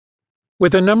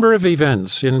With a number of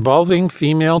events involving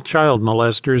female child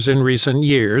molesters in recent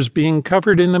years being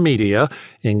covered in the media,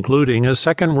 including a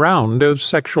second round of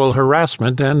sexual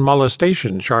harassment and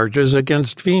molestation charges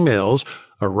against females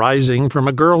arising from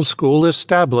a girls' school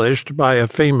established by a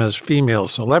famous female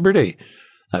celebrity,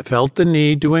 I felt the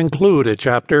need to include a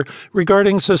chapter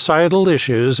regarding societal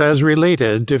issues as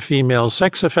related to female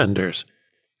sex offenders.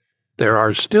 There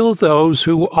are still those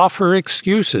who offer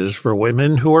excuses for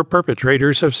women who are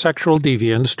perpetrators of sexual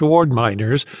deviance toward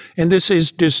minors, and this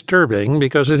is disturbing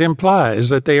because it implies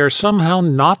that they are somehow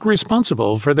not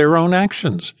responsible for their own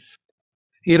actions.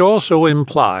 It also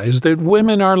implies that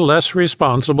women are less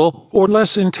responsible or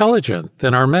less intelligent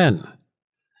than are men.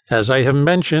 As I have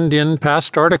mentioned in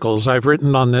past articles I've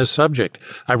written on this subject,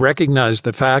 I recognize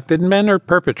the fact that men are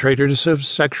perpetrators of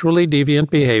sexually deviant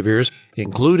behaviors,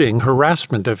 including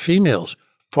harassment of females,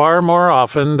 far more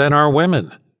often than are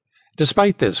women.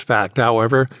 Despite this fact,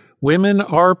 however, women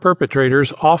are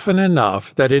perpetrators often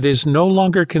enough that it is no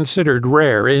longer considered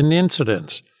rare in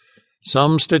incidents.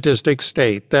 Some statistics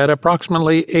state that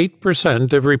approximately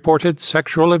 8% of reported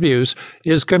sexual abuse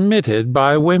is committed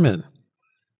by women.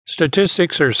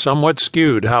 Statistics are somewhat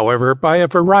skewed, however, by a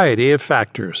variety of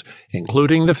factors,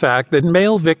 including the fact that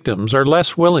male victims are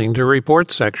less willing to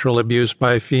report sexual abuse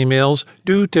by females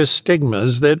due to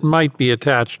stigmas that might be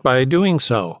attached by doing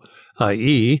so,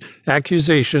 i.e.,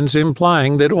 accusations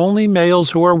implying that only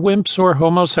males who are wimps or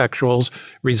homosexuals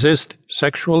resist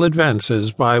sexual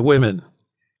advances by women.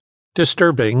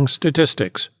 Disturbing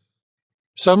statistics.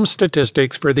 Some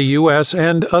statistics for the U.S.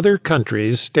 and other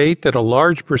countries state that a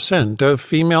large percent of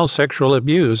female sexual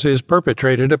abuse is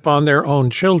perpetrated upon their own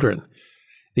children.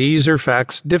 These are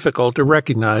facts difficult to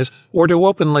recognize or to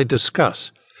openly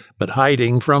discuss, but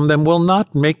hiding from them will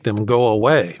not make them go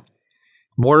away.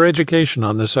 More education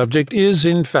on the subject is,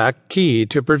 in fact, key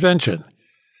to prevention.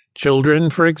 Children,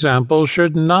 for example,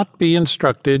 should not be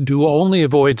instructed to only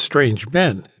avoid strange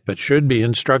men, but should be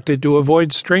instructed to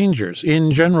avoid strangers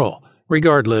in general,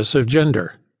 regardless of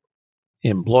gender.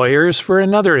 Employers, for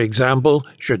another example,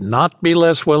 should not be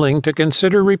less willing to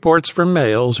consider reports from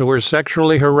males who are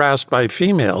sexually harassed by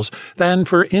females than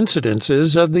for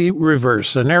incidences of the reverse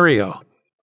scenario.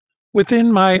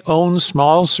 Within my own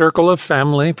small circle of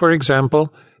family, for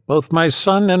example, both my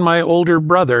son and my older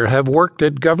brother have worked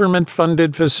at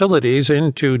government-funded facilities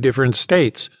in 2 different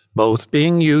states, both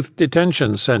being youth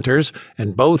detention centers,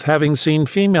 and both having seen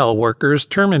female workers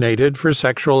terminated for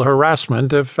sexual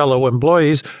harassment of fellow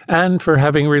employees and for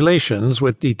having relations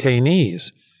with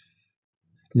detainees.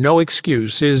 No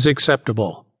excuse is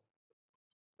acceptable.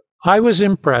 I was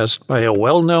impressed by a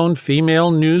well-known female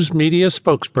news media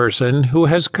spokesperson who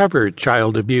has covered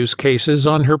child abuse cases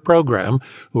on her program,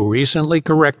 who recently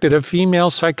corrected a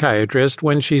female psychiatrist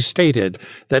when she stated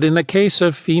that in the case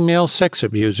of female sex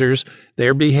abusers,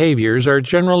 their behaviors are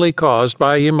generally caused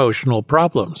by emotional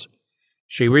problems.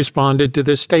 She responded to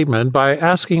this statement by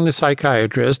asking the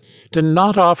psychiatrist to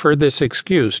not offer this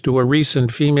excuse to a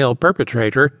recent female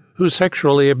perpetrator who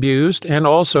sexually abused and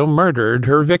also murdered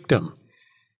her victim.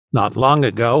 Not long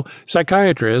ago,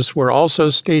 psychiatrists were also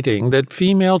stating that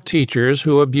female teachers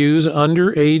who abuse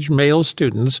underage male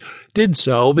students did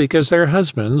so because their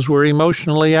husbands were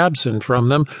emotionally absent from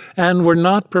them and were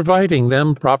not providing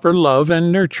them proper love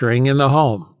and nurturing in the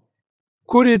home.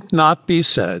 Could it not be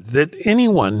said that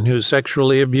anyone who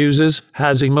sexually abuses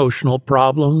has emotional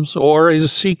problems or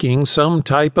is seeking some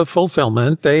type of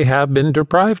fulfillment they have been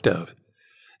deprived of?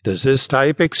 Does this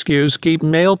type excuse keep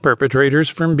male perpetrators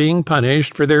from being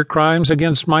punished for their crimes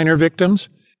against minor victims?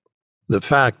 The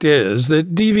fact is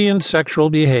that deviant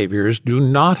sexual behaviors do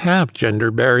not have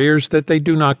gender barriers that they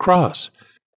do not cross.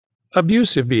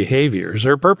 Abusive behaviors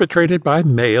are perpetrated by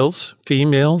males,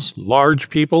 females, large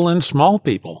people, and small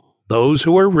people, those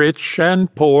who are rich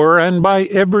and poor, and by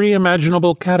every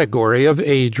imaginable category of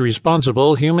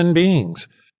age-responsible human beings.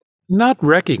 Not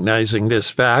recognizing this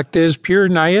fact is pure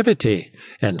naivety,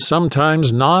 and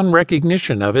sometimes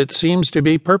non-recognition of it seems to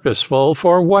be purposeful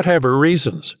for whatever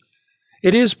reasons.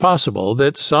 It is possible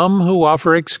that some who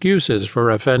offer excuses for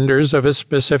offenders of a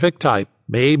specific type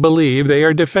may believe they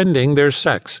are defending their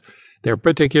sex, their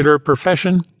particular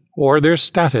profession, or their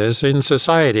status in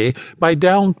society by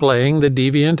downplaying the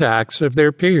deviant acts of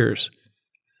their peers.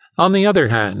 On the other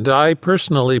hand, I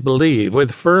personally believe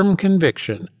with firm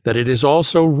conviction that it is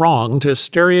also wrong to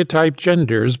stereotype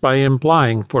genders by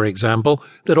implying, for example,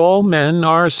 that all men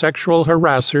are sexual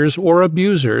harassers or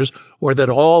abusers, or that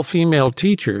all female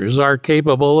teachers are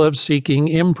capable of seeking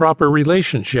improper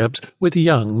relationships with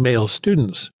young male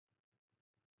students.